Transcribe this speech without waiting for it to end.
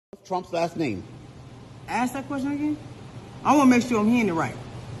What's Trump's last name? Ask that question again? I want to make sure I'm hearing it right.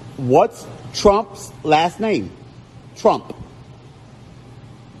 What's Trump's last name? Trump.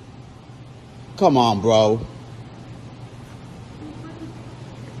 Come on, bro.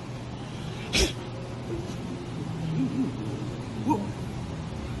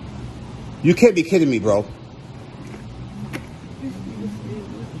 You can't be kidding me, bro.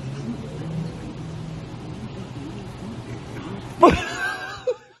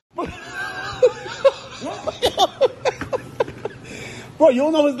 Bro, you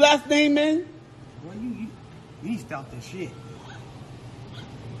don't know his last name, man? Boy, you need to stop that shit.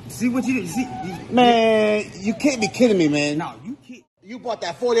 See what you did? See, Man, you can't be kidding me, man. No, you can't. You bought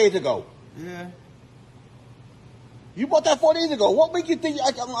that 4 days ago. Yeah. You bought that 4 days ago. What makes you think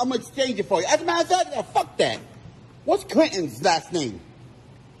I'm going to exchange it for you? As a matter of fact, fuck that. What's Clinton's last name?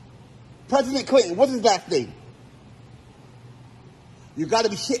 President Clinton, what's his last name? You got to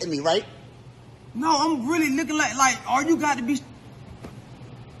be shitting me, right? No, I'm really looking like, are you got to be...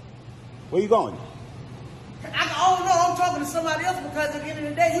 Where you going? I don't know. I'm talking to somebody else because at the end of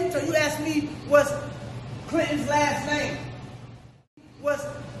the day, you asked me what's Clinton's last name. What's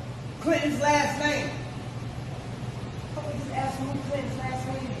Clinton's last name? How about just ask me who Clinton's last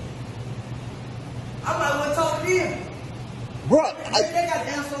name is? I might want to talk to them. Bro, they got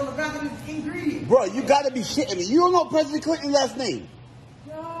the answer on the back of the ingredient. Bro, you got to be shitting me. You don't know President Clinton's last name?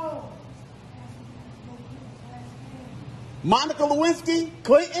 No. Monica Lewinsky?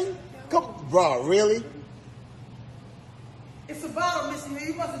 Clinton? Come, bro, really? It's a bottle missing here.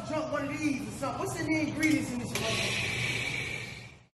 You must have drunk one of these or something. What's in the ingredients in this?